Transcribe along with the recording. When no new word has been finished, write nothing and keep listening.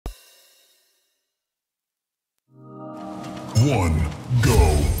1,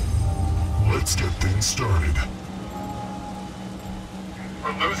 go. Let's get things started.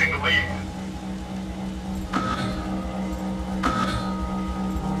 We're losing the lead.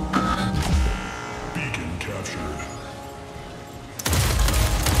 Beacon captured.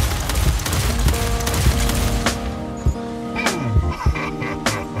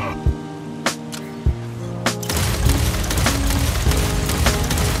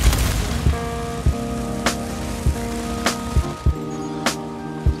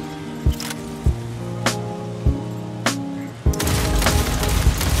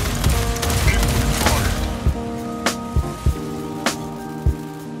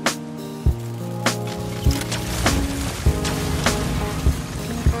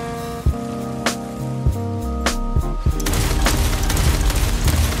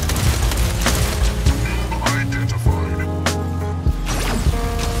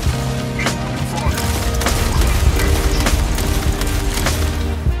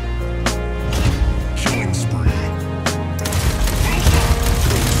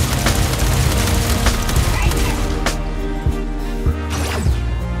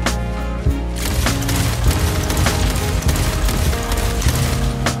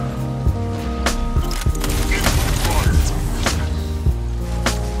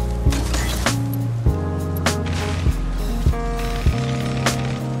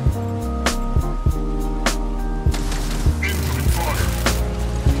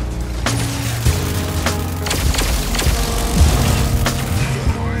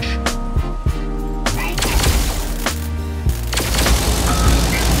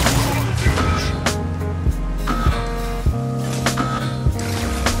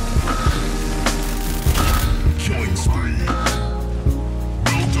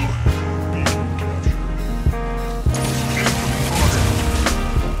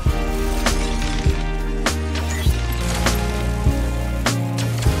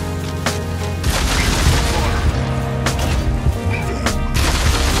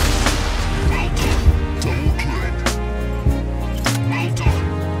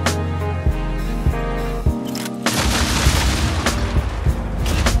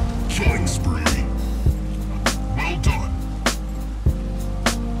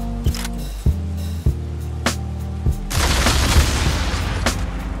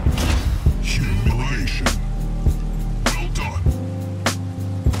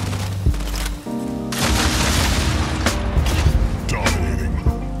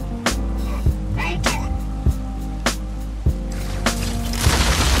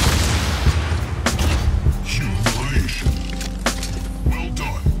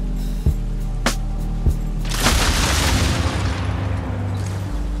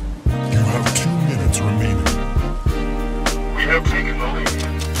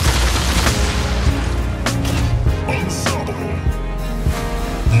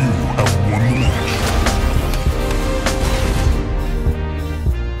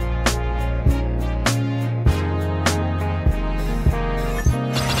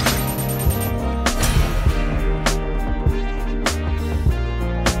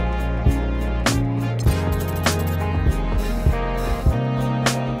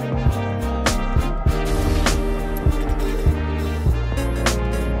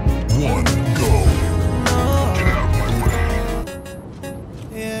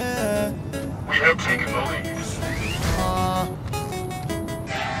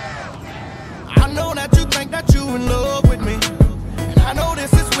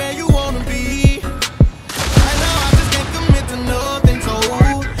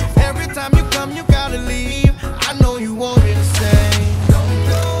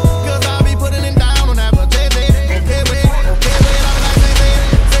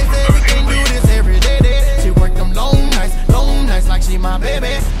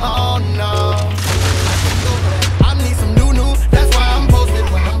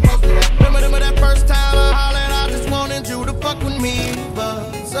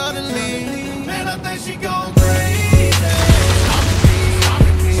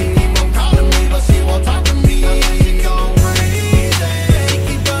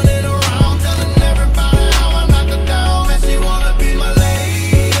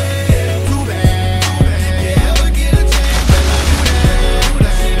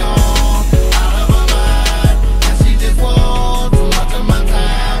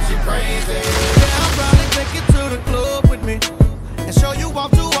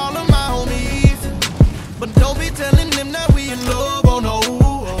 But don't be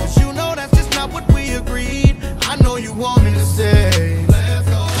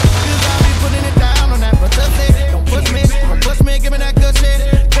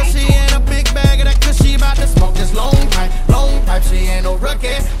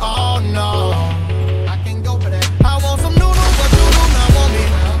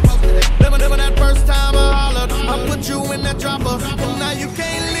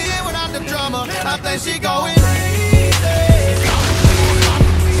I think she going crazy.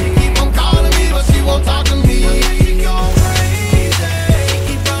 She keep on calling me, but she won't talk to me. She going crazy. She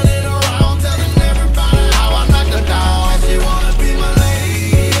keep running around, telling everybody how I knocked her down. And she wanna be my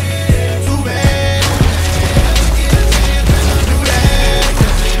lady. Too bad. Never get a chance when I do that.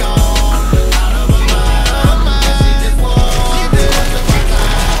 'Cause she gone out of her mind. And she just wants the rest of my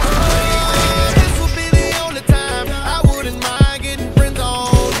time. This will be the only time I wouldn't mind getting friends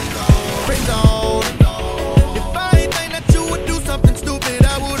on. Friends on. If I ain't think that you would do something stupid,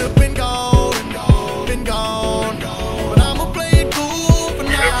 I would have been gone. Been gone. But I'ma play it cool for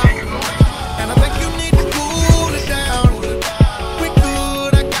now. And I think you need to cool it down. We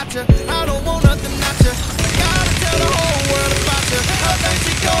good, I got you. I don't want nothing at you. I gotta tell the whole world about you. I think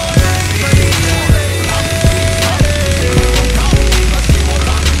she going crazy.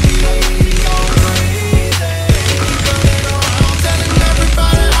 Telling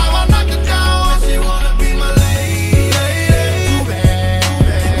everybody how I knocked her down. And she wanna be my lady. Too bad.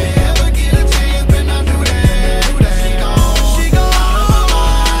 Never get a chance when I do that. She gone. She gone.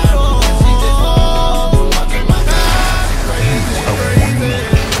 And she just wants too much of my time. Crazy, crazy.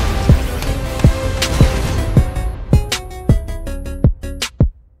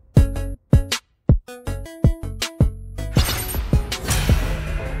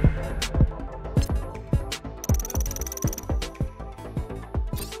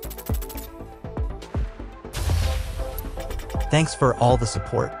 Thanks for all the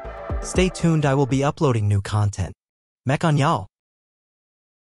support. Stay tuned, I will be uploading new content. Mech on y'all.